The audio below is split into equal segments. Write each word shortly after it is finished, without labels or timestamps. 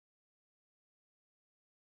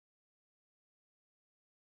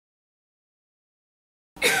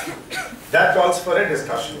That calls for a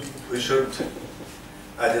discussion. We should,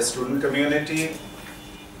 as a student community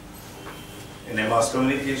in a mass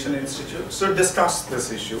communication institute, should discuss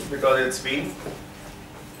this issue because it's been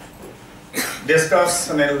discussed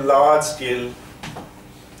on a large scale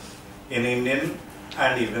in Indian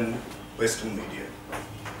and even Western media.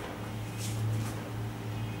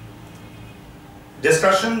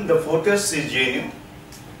 Discussion, the focus is JNU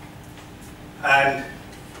and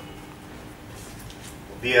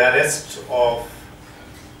the arrest of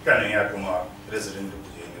Kanhaiya Kumar, president of the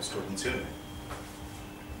JNU Students' Union.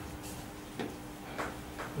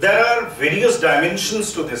 There are various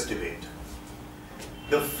dimensions to this debate.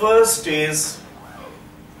 The first is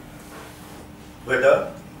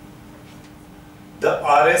whether the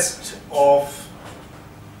arrest of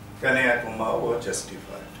Kanhaiya Kumar was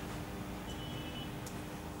justified.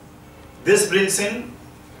 This brings in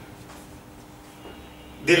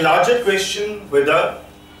the larger question whether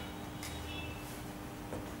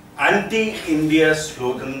anti-India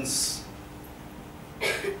slogans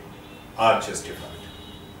are justified.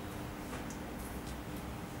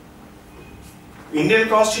 Indian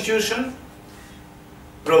Constitution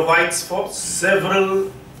provides for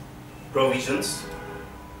several provisions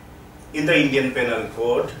in the Indian Penal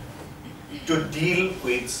Code to deal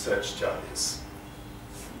with such charges.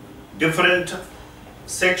 Different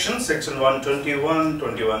sections, section 121,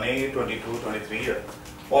 21A, 22, 23,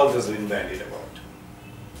 all this has been bandied about.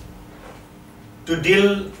 To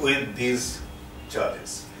deal with these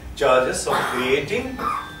charges. Charges of creating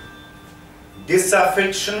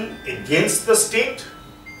disaffection against the state,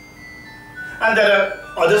 and there are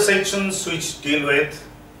other sections which deal with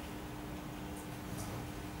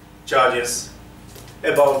charges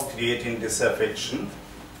about creating disaffection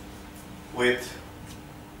with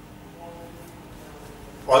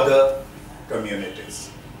other communities.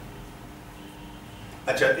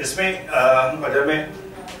 अच्छा, इसमें अगर मैं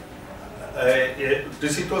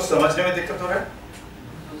किसी को समझने में दिक्कत हो रहा है?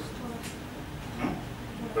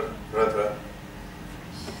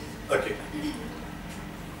 ओके,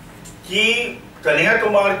 कि कन्हैया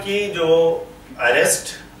कुमार की जो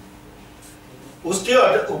अरेस्ट, उसके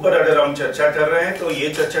ऊपर अगर हम चर्चा कर रहे हैं तो ये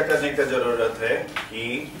चर्चा करने की जरूरत है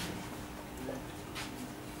कि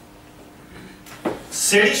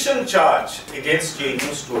sedition charge against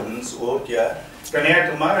JNU students वो क्या कन्हैया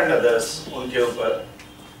कुमार एंड अदर्स उनके ऊपर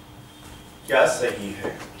क्या सही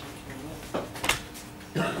है?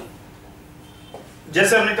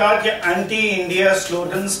 जैसे हमने कहा कि एंटी इंडिया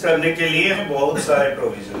स्लोगन्स करने के लिए बहुत सारे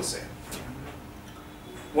प्रोविजंस हैं।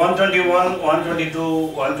 121,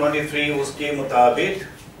 122, 123 उसके मुताबिक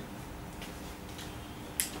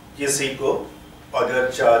किसी को अगर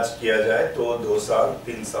चार्ज किया जाए तो 2 साल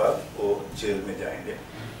 3 साल वो जेल में जाएंगे।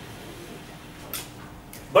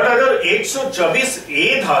 बट अगर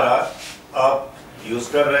 124A धारा आप यूज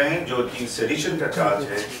कर रहे हैं जो कि सेडिशन का चार्ज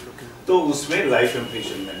है, तो उसमें लाइफ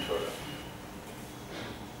इम्प्रिजनमेंट होगा।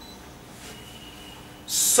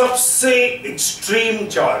 सबसे एक्सट्रीम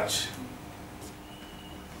चार्ज,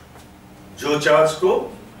 जो चार्ज को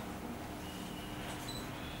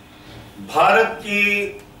भारत की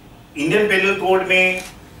इंडियन पेनल कोड में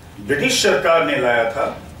ब्रिटिश सरकार ने लाया था,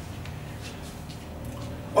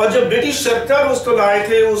 और जब ब्रिटिश सरकार उसको लाए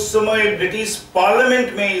थे उस समय ब्रिटिश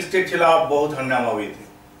पार्लियामेंट में इसके खिलाफ बहुत हंगामा हुई थी।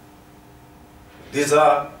 These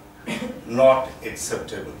are not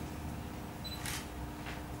acceptable.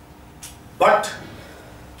 But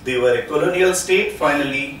they were a colonial state,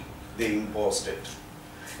 finally they imposed it.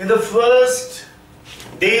 In the first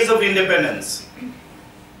days of independence,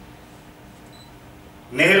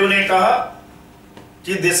 Nehru ने कहा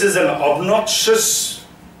कि this is an obnoxious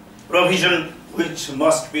provision which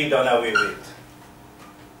must be done away with.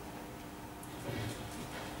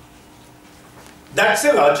 That's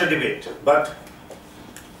a larger debate, but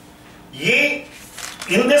ये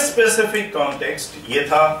in this specific context ये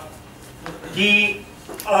था कि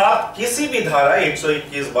आप किसी भी धारा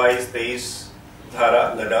 121, 22, 23 धारा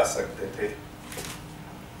लगा सकते थे।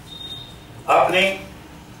 आपने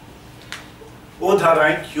वो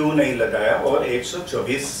धाराएं क्यों नहीं लगाया और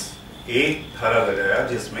 124A धारा लगाया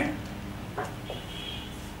जिसमें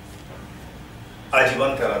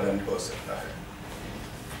आजीवन कारादंड हो सकता है?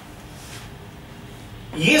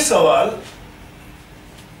 ये सवाल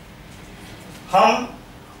हम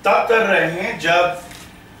तब कर रहे हैं जब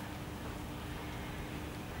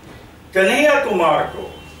कन्हैया कुमार को,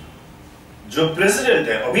 जो प्रेसिडेंट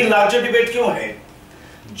है, अभी लार्जर डिबेट क्यों है,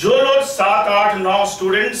 जो लोग 7, 8, 9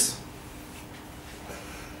 स्टूडेंट्स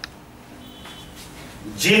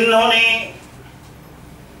जिन्होंने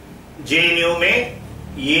JNU में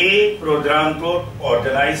ये प्रोग्राम को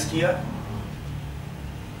ऑर्गेनाइज किया,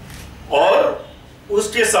 और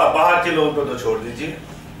उसके साथ बाहर के लोगों को तो छोड़ दीजिए,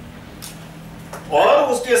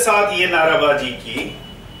 और उसके साथ ये नाराबाजी की,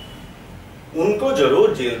 उनको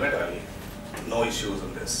जरूर जेल में डालिए। No issues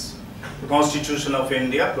in this. Constitution of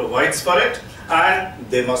India provides for it and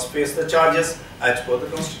they must face the charges as per the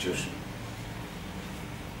Constitution.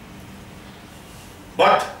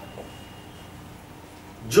 But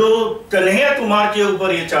जो कन्हैया कुमार के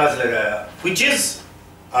ऊपर ये चार्ज लगाया, which is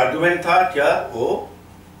आर्गुमेंट था, क्या वो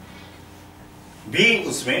भी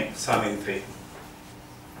उसमें शामिल थे।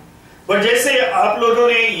 पर जैसे आप लोगों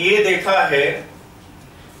ने ये देखा है,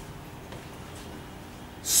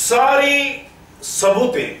 सारी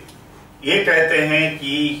सबूतें ये कहते हैं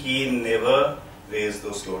कि he never raised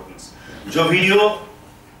those slogans। जो वीडियो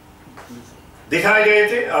दिखाए गए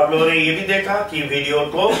थे, आप लोगों ने ये भी देखा कि वीडियो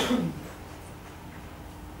को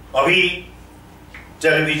अभी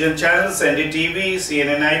television channels, NDTV,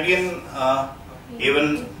 CNN, IBN,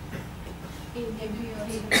 even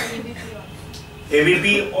ABP,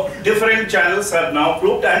 different channels have now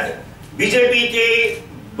proved, and BJP के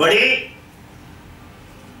बड़े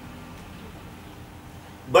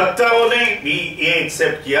वक्ताओं ने भी ये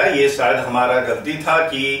एक्सेप्ट किया, ये शायद हमारा गलती था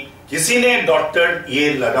कि किसी ने डॉक्टर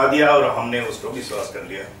ये लगा दिया और हमने उसको विश्वास कर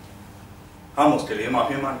लिया। हम उसके लिए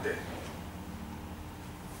माफी मांगते हैं।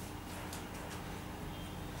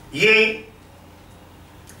 ये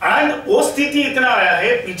एंड वो स्थिति इतना आया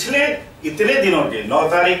है, पिछले इतने दिनों के 9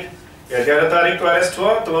 तारीख या 11 तारीख को अरेस्ट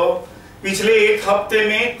हुआ, तो पिछले एक हफ्ते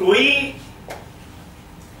में कोई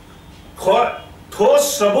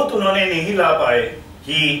ठोस सबूत उन्होंने नहीं ला पाए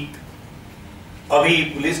कि अभी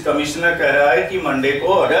पुलिस कमिश्नर कह रहा है कि मंडे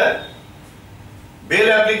को अगर बेल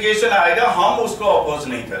एप्लीकेशन आएगा हम उसको अपोज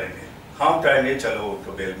नहीं करेंगे, हम कहेंगे चलो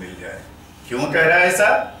उसको बेल मिल जाए। क्यों कह रहा है ऐसा?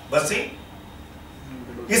 बस ही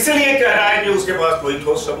इसलिए कह रहा है कि उसके पास कोई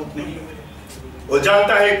ठोस सबूत नहीं है। वो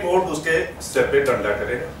जानता है कोर्ट उसके सिर पे डंडा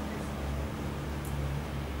करेगा।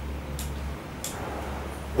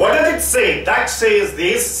 What does it say? That says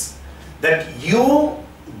this, that you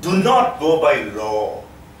do not go by law.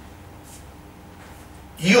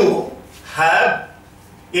 You have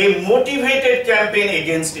a motivated campaign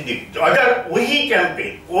against it. अगर वही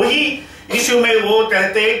कैंपेन, वही इश्यू में वो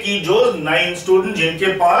कहते हैं कि जो 9 स्टूडेंट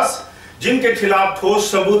जिनके खिलाफ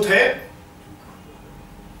ठोस सबूत है,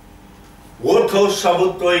 वो ठोस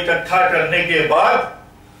सबूत को इकट्ठा करने के बाद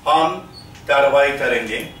हम कार्रवाई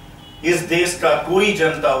करेंगे, इस देश का कोई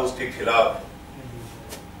जनता उसके खिलाफ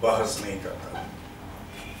बहस नहीं करता।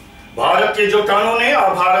 भारत के जो कानून है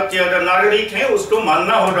और भारत के अगर नागरिक हैं उसको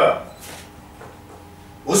मानना होगा।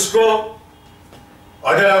 उसको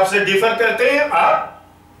अगर आपसे डिफर करते हैं, आप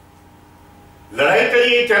लड़ाई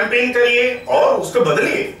करिए, कैंपेन करिए और उसको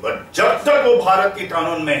बदलिए, बट जब तक वो भारत के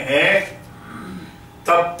कानून में है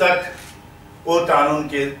तब तक वो कानून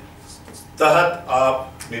के तहत आप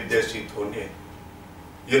निर्देशित होंगे।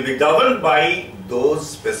 You'll be governed by those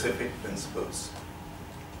specific principles.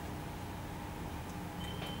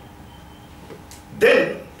 Then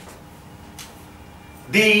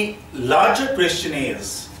the larger question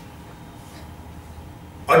is,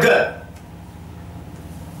 अगर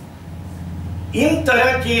इन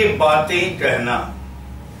तरह की बातें कहना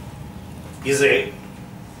is a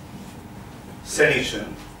sedition,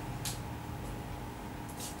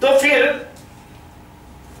 तो फिर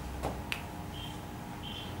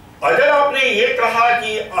अगर आपने ये कहा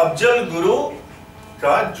कि अफजल गुरु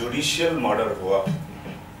का जुडिशियल मर्डर हुआ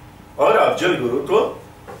और अफजल गुरु को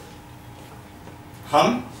हम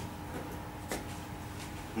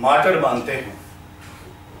मार्टर मानते हैं,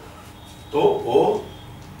 तो वो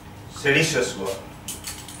सेडिशियस हुआ,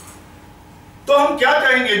 तो हम क्या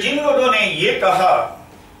कहेंगे? जिन लोगों ने ये कहा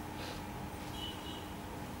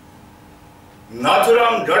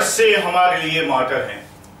नाथुराम गडसे हमारे लिए मार्टर हैं,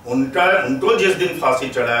 उनको जिस दिन फांसी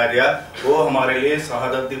चढ़ाया गया वो हमारे लिए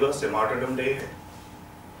शहादत दिवस है, मार्टरडम डे है।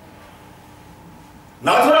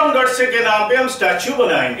 नाथुराम गडसे के नाम पे हम स्टैच्यू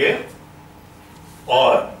बनाएंगे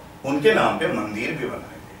और उनके नाम पे मंदिर भी बनाएंगे।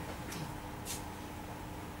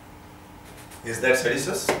 Is that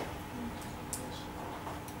seditious?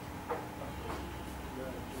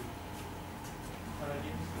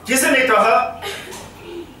 किसी ने कहा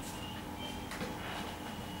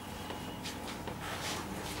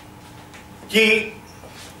कि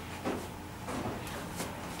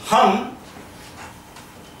हम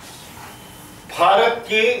भारत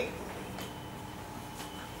के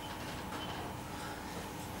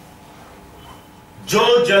जो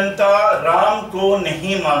जनता राम को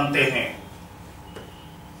नहीं मानते हैं,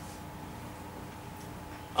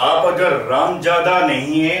 आप अगर राम ज्यादा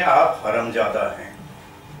नहीं है, आप हरम ज्यादा हैं।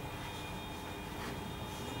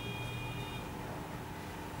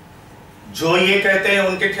 जो ये कहते हैं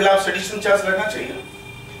उनके खिलाफ सेडिशन चार्ज लगना चाहिए,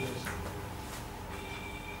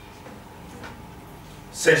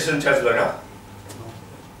 सेडिशन चार्ज लगा।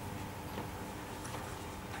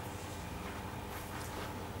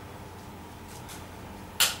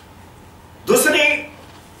 दूसरे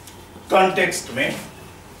कॉन्टेक्स्ट में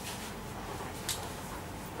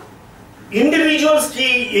इंडिविजुअल्स की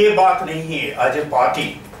ये बात नहीं है। आज ए party,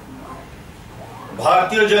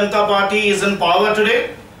 Bharatiya Janata party is in power today.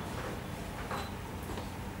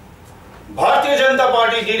 Bharatiya Janata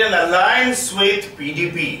party did an alliance with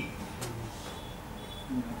PDP.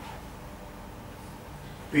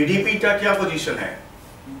 PDP का क्या पोजीशन है?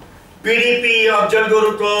 पीडीपी अफजल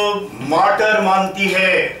गुरु को मार्टर मानती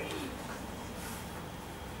है।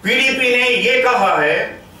 पीडीपी ने यह कहा है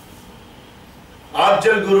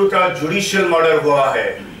अफजल गुरु का जुडिशियल मर्डर हुआ है,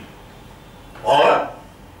 और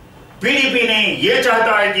पीडीपी ने यह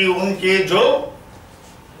चाहता है कि उनके जो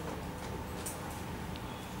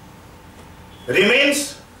remains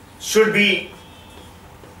should be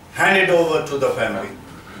handed over to the family.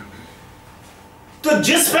 तो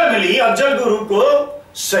जिस फैमिली अफजल गुरु को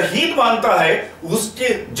शहीद मानता है, उसके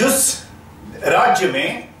जिस राज्य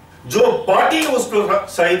में जो पार्टी उसको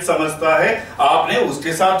शहीद समझता है, आपने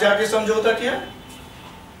उसके साथ जाके समझौता किया।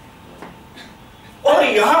 और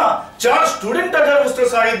यहां 4 स्टूडेंट अगर उसको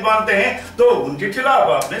शहीद मानते हैं तो उनके खिलाफ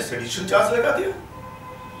आपने सेडिशन चार्ज लगा दिया।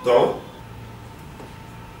 तो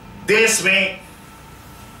देश में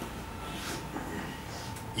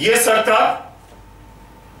यह सरकार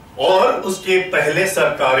और उसके पहले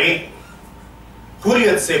सरकारें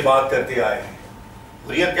हुर्रियत से बात करते आए हैं।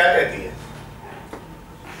 हुर्रियत क्या कहती है?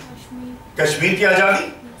 कश्मीर की आजादी।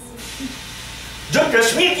 जो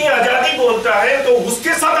कश्मीर की आजादी बोलता है तो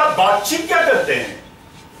उसके साथ आप बातचीत क्या करते हैं?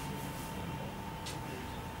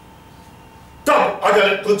 तब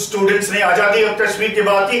अगर कुछ स्टूडेंट्स ने आजादी और कश्मीर की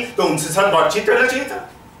बात की तो उनसे साथ बातचीत करना चाहिए था।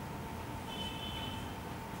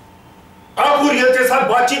 आप हुर्रियत के साथ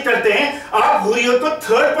बातचीत करते हैं, आप हुर्रियत को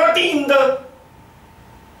थर्ड पार्टी इन द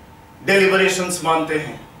डेलिबरेशंस मानते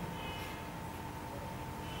हैं।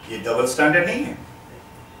 ये डबल स्टैंडर्ड नहीं है।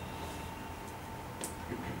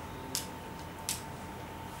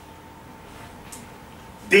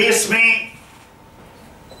 देश में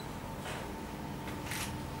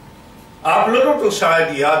आप लोगों को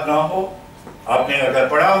शायद याद ना हो, आपने अगर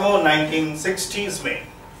पढ़ा हो 1960s में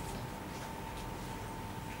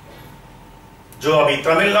जो अभी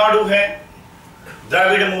तमिलनाडु है,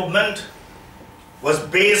 Dravid movement was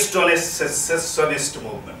based on a secessionist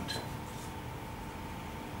movement.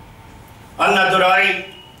 Annadurai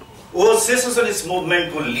वो secessionist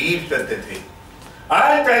मूवमेंट को लीड करते थे।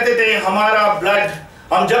 और कहते थे हमारा ब्लड,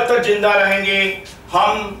 हम जब तक जिंदा रहेंगे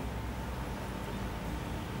हम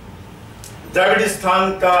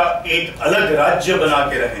द्रविड़िस्तान का एक अलग राज्य बना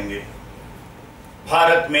के रहेंगे,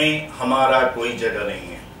 भारत में हमारा कोई जगह नहीं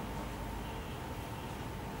है।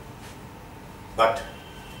 But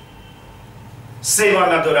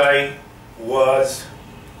Sevanadurai was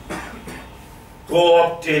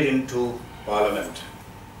co-opted into parliament.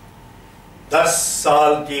 10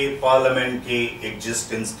 साल के पार्लियामेंट के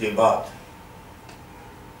एग्जिस्टेंस के बाद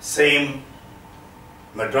same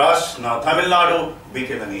Madras, now Tamil Nadu,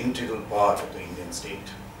 became an integral part of the Indian state.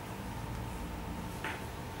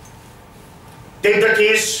 Take the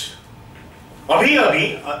case, अभी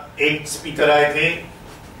एक स्पीकर आए थे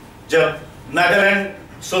जब नागालैंड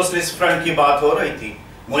सोशलिस्ट फ्रंट की बात हो रही थी,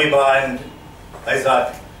 मोहिबा एंड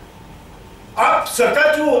आजाद। आप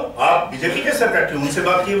सरकार क्यों, आप बीजेपी के सरकार क्यों उनसे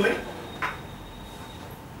बात की हुई?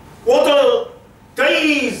 वो तो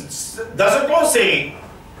कई दशकों से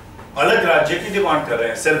अलग राज्य की डिमांड कर रहे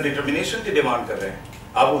हैं, सेल्फ डिटर्मिनेशन की डिमांड कर रहे हैं।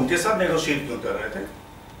 आप उनके साथ नेगोशिएट क्यों कर रहे थे?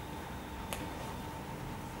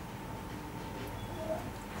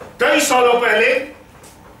 कई सालों पहले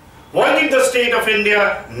why did the state of India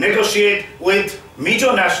negotiate with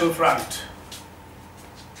Mizo National Front?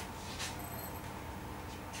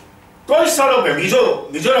 कई सालों पे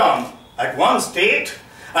Mizoram at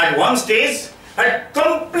one stage had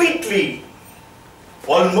completely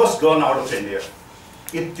almost gone out of India.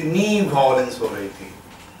 इतनी वायलेंस हो रही थी,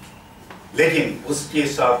 लेकिन उसके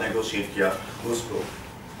साथ नेगोशिएट किया, उसको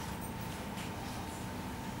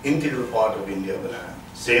इंटीग्रल पार्ट ऑफ इंडिया बनाया।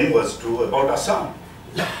 Same was true about Assam.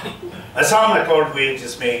 Assam accord हुए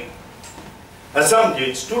जिसमें Assam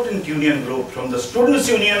के student union group from the students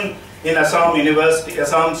union in Assam University,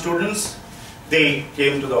 Assam students, they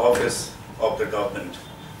came to the office of the government.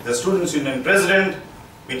 The students union president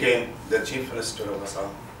became the chief minister of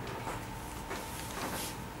Assam.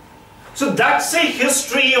 So that's a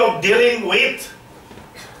history of dealing with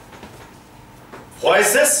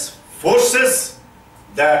voices, forces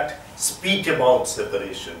that speak about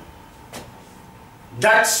separation.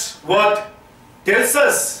 That's what tells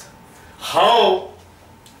us how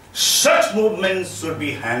such movements should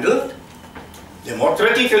be handled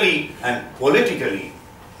democratically and politically,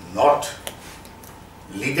 not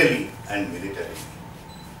legally and militarily.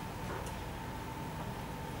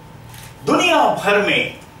 दुनिया भर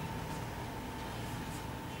में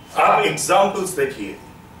आप examples देखिए.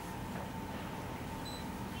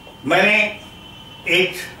 मैंने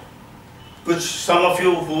एक कुछ some of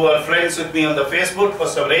you who are friends with me on the Facebook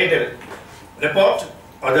must have read a report,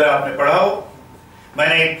 अगर आपने पढ़ा हो,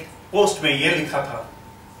 मैंने एक पोस्ट में ये लिखा था.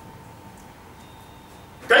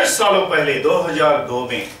 कई सालों पहले 2002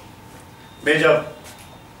 में मैं जब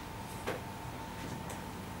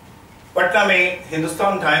पटना में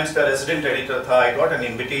हिंदुस्तान टाइम्स का रेजिडेंट एडिटर था, I got an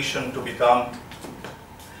invitation to become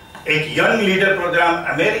एक young leader programme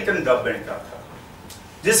American government का था,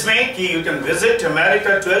 जिसमें कि you can visit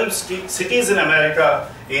America 12 cities in America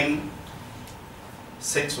in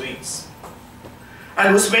 6 weeks.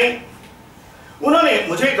 And उसमें उन्होंने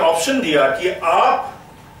मुझे एक ऑप्शन दिया कि आप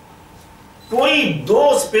कोई 2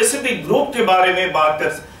 स्पेसिफिक ग्रुप के बारे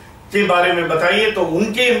में बताइए, तो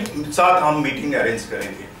उनके साथ हम मीटिंग अरेंज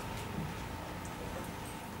करेंगे.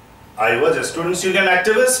 I was a students union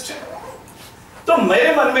activist. तो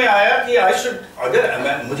मेरे मन में आया कि आई शुड,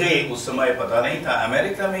 अगर मुझे उस समय पता नहीं था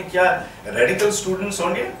अमेरिका में क्या रेडिकल स्टूडेंट्स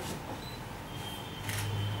होंगे.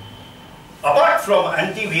 Apart from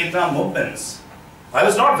anti Vietnam movements, I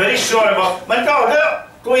was not very sure about. मैंने कहा अगर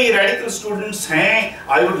कोई रेडिकल स्टूडेंट्स हैं,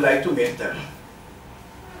 I would like to meet them.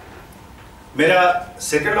 मेरा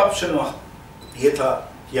सेकंड ऑप्शन ये था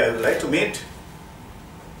कि I would like to meet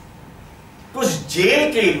कुछ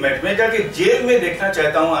जेल के इनमेट में, जाके जेल में देखना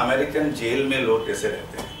चाहता हूं अमेरिकन जेल में लोग कैसे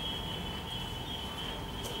रहते हैं.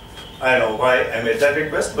 I know why I made that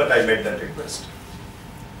request, but I made that request.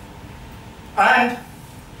 And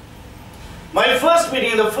my first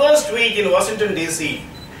meeting, the first week in Washington DC,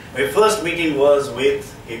 my first meeting was with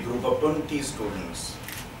a group of 20 students.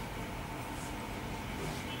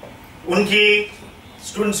 उनकी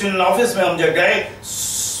students union office में हम जब गए,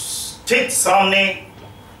 ठीक सामने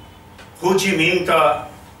हो ची मिन का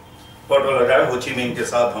फोटो लगाया. हो ची मिन के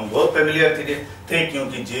साथ हम बहुत फेमिलियर थे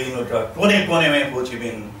क्योंकि जेएनयू का कोने कोने में हो ची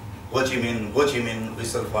मिन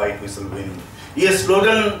विसल फाइट विसल विन, ये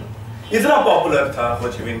स्लोगन इतना पॉपुलर था.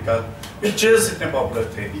 हो ची मिन का पिक्चर्स इतने पॉपुलर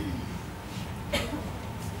थे.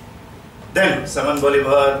 देन समन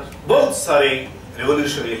बोलीवार, बहुत सारे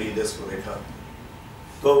रेवोल्यूशनरी लीडर्स को देखा,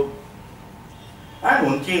 तो एंड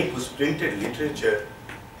उनकी कुछ प्रिंटेड लिटरेचर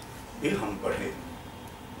भी हम पढ़े.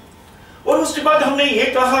 और उसके बाद हमने ये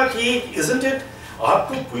कहा कि isn't it,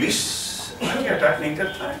 आपको पुलिस अटैक नहीं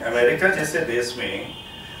करता है. अमेरिका जैसे देश में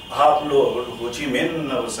आप लोग हो ची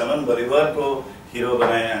मिन और समन बोलीवार को हीरो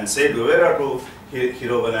बनाए, एंड से गुवेरा को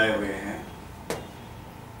हीरो बनाए हुए हैं.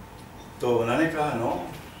 तो उन्होंने कहा no,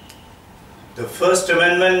 the first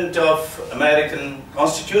amendment of American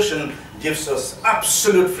constitution gives us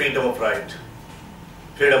absolute freedom of right,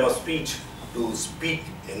 freedom of speech to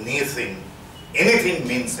speak anything. Anything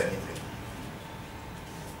means anything.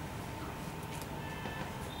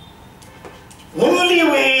 Only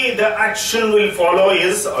way the action will follow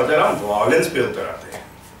is अगर हम violence पे उतर आते हैं.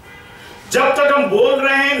 जब तक हम बोल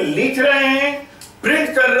रहे हैं, लिख रहे हैं,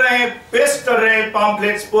 प्रिंट कर रहे हैं, पेस्ट कर रहे हैं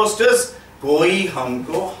पम्पलेट्स, पोस्टर्स, कोई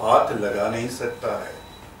हमको हाथ लगा नहीं सकता है.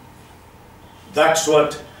 That's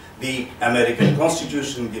what the American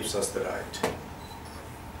Constitution gives us the right.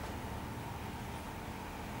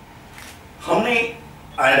 हमने,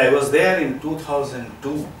 and I was there in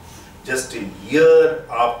 2002, just a year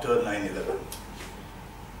after 9/11.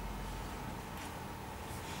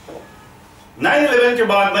 9/11 के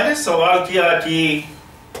बाद मैंने सवाल किया कि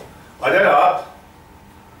अगर आप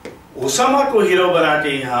ओसामा को हीरो बना के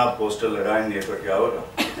यहां पोस्टर लगाएंगे तो क्या होगा.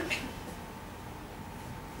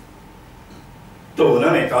 तो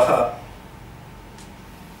उन्होंने कहा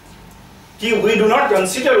कि we do not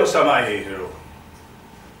consider Osama a hero,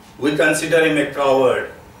 we consider him a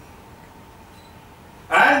coward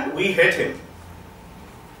and we hate him.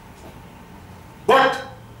 But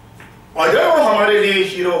अगर वो हमारे लिए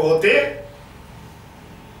हीरो होते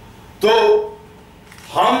तो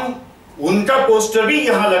हम उनका पोस्टर भी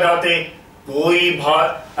यहां लगाते, कोई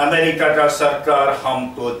अमेरिका का सरकार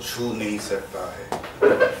हमको छू नहीं सकता है.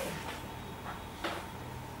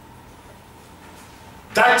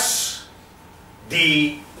 That's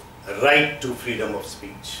the right to freedom of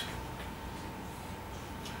speech.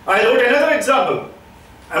 I wrote another example.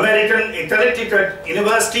 American Connecticut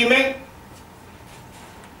University में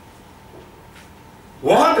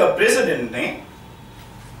वहां का प्रेसिडेंट ने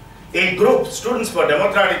एक group students for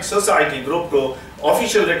democratic society group को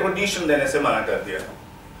ऑफिशियल रिकॉग्निशन देने से मना कर दिया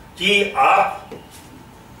कि आप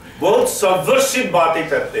बहुत सबवर्सिव बातें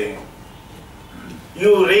करते हैं।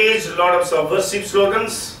 You raise a lot of subversive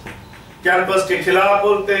slogans, campus के खिलाफ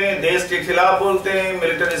बोलते हैं, देश के खिलाफ बोलते हैं,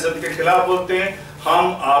 मिलिटरिज्म के खिलाफ बोलते हैं,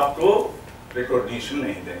 हम आपको रिकॉग्निशन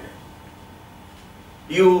नहीं देंगे।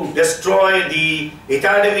 You destroy the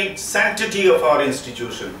academic sanctity of our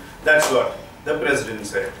institution. That's what the president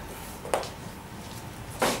said.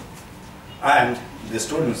 And the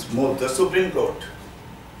students moved the Supreme Court.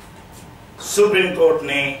 Supreme Court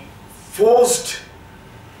ने forced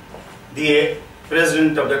the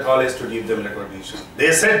president of the college to give them recognition.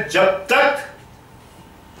 They said जब तक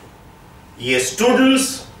ये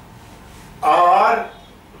students are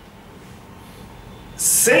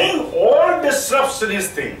saying all disruptionist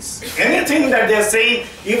things, anything that they are saying,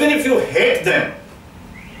 even if you hate them,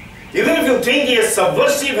 even if you think ये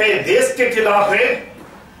subversive है, देश के खिलाफ है,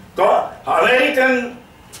 तो अमेरिकन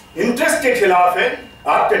इंटरेस्ट के खिलाफ है,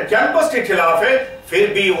 आपके कैंपस के खिलाफ है,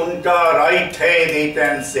 फिर भी उनका राइट है, they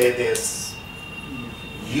can say this.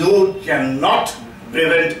 You cannot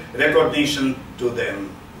prevent recognition to them.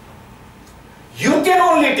 You can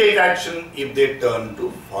only take action if they turn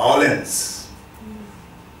to violence.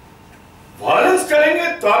 Violence करेंगे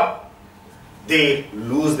तब they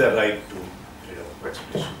lose the right to freedom of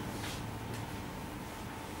expression.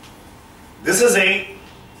 This is a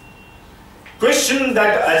question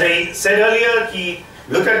that, as I said earlier, कि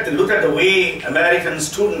look at the way American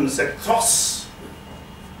students across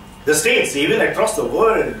the states, even across the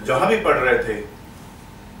world, जहाँ भी पढ़ रहे थे,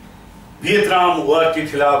 Vietnam war के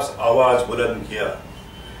खिलाफ आवाज बुलंद किया,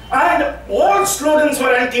 and all slogans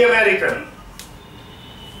were anti-American.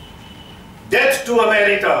 Death to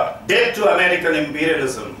America, death to American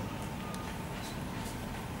imperialism.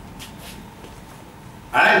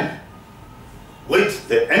 And with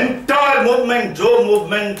the entire movement, Joe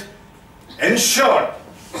movement ensured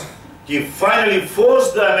he finally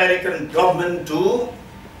forced the American government to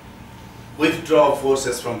withdraw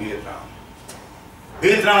forces from Vietnam.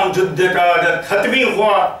 Vietnam युद्ध का अगर खत्म ही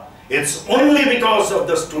हुआ, it's only because of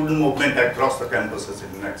the student movement across the campuses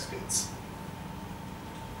in the United States.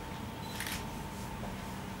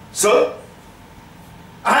 So,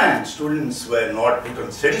 and students were not put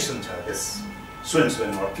on sedition charges. Students were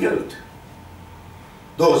not killed.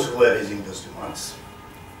 Those who were raising those demands.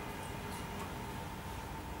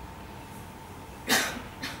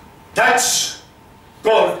 That's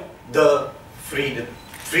called the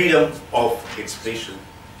freedom of expression.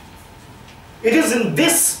 It is in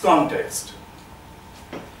this context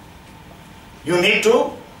you need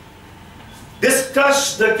to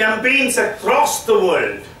discuss the campaigns across the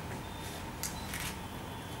world.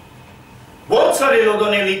 बहुत सारे लोगों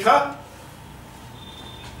ने लिखा,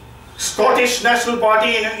 Scottish National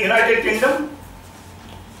Party in United Kingdom.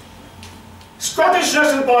 Scottish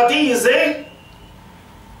National Party is a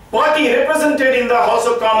party represented in the House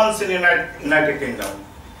of Commons in United Kingdom.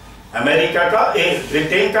 America का एक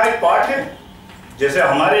Britain का एक part है, जैसे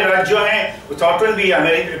हमारे राज्य हैं, स्कॉटलैंड भी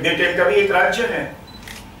ब्रिटेन का भी एक राज्य है,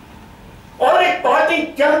 और एक पार्टी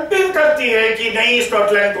कैंपेन करती है कि नहीं,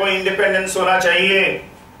 स्कॉटलैंड को इंडिपेंडेंस होना चाहिए,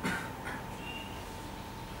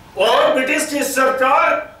 और ब्रिटिश की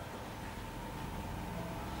सरकार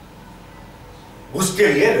उसके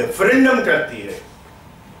लिए रेफरेंडम करती है।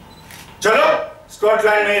 चलो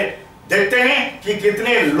स्कॉटलैंड में देखते हैं कि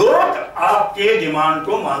कितने लोग आपके डिमांड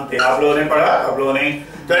को मानते हैं। आप लोगों ने पढ़ा, आप लोगों ने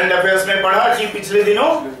करंट अफेयर्स में पढ़ा कि पिछले दिनों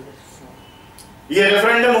ये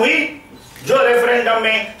रेफरेंडम हुई, जो रेफरेंडम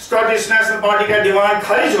में स्कॉटिश नेशनल पार्टी का डिमांड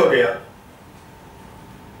खारिज हो गया,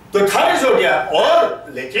 तो खारिज हो गया,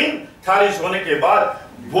 और लेकिन खारिज होने के बाद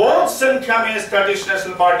बहुत संख्या में स्कॉटिश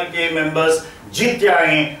नेशनल पार्टी के मेंबर्स जीत के आए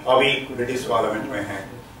हैं, अभी ब्रिटिश पार्लियामेंट में हैं,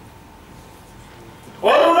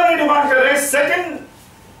 और उन्होंने डिमांड कर रहे हैं सेकंड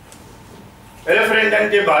रेफरेंडम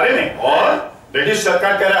के बारे में, और ब्रिटिश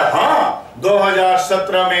सरकार कह रहा है हाँ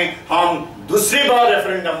 2017 में हम दूसरी बार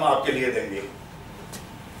रेफरेंडम आपके लिए देंगे।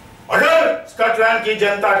 अगर स्कॉटलैंड की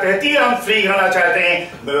जनता कहती है हम फ्री होना चाहते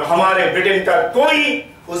हैं, हमारे ब्रिटेन का कोई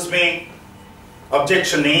उसमें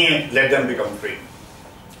ऑब्जेक्शन नहीं है, let them become free.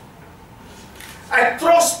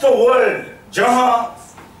 Across the world जहां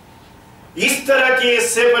इस तरह के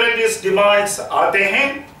सेपरेटिस्ट डिमांड्स आते हैं,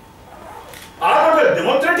 आप अगर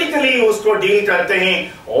डेमोक्रेटिकली उसको डील करते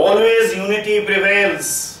हैं, always unity prevails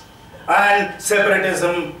and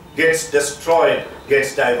separatism gets destroyed,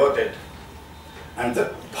 gets diverted. And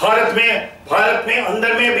Bharat में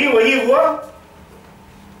अंदर में भी वही हुआ,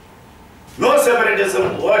 नो सेपरेटिज्म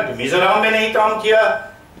हुआ, मिजोरम में नहीं काम किया,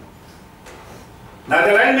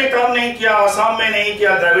 नागालैंड में काम नहीं किया, असम में नहीं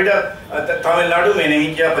किया, तमिलनाडु में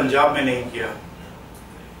नहीं किया, पंजाब में नहीं किया.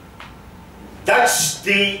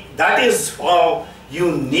 That is how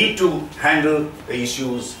you need to handle the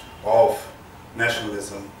issues of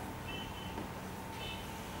nationalism.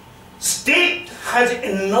 State has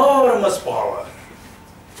enormous power.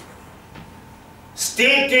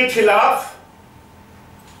 State के खिलाफ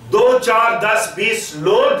 2, 4, 10, 20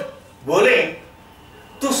 लोग बोले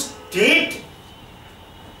तो state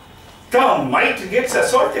का might gets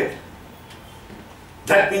assaulted.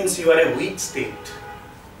 That means you are a weak state.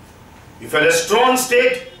 If you are a strong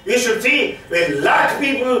state, you should see a lakh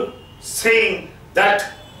people saying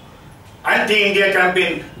that anti-India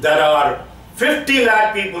campaign. There are 50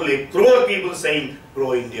 lakh people, a crore people saying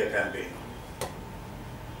pro-India campaign.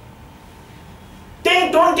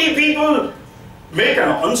 10, 20 people make an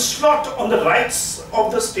onslaught on the rights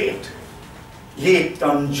of the state. ये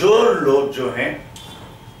कमजोर लोग जो हैं,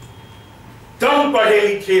 कम पढ़े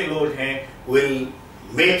लिखे लोग हैं, will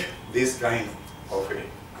make this kind of a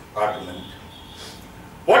argument.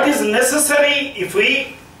 What is necessary if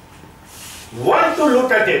we want to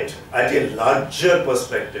look at it at a larger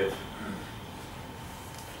perspective?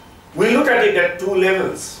 We look at it at two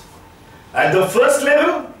levels. At the first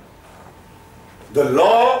level, the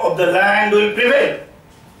law of the land will prevail.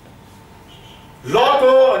 Law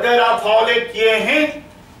को अगर आप follow किए हैं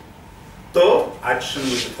तो action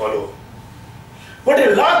will follow. But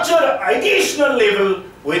at a larger additional level,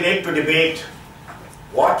 we need to debate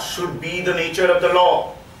what should be the nature of the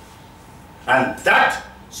law, and that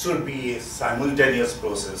should be a simultaneous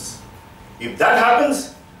process. If that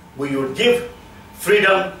happens, we would give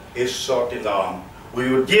freedom a shot in the arm.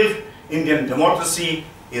 We would give Indian democracy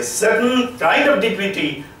a certain kind of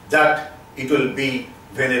dignity that it will be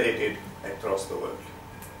venerated across the world.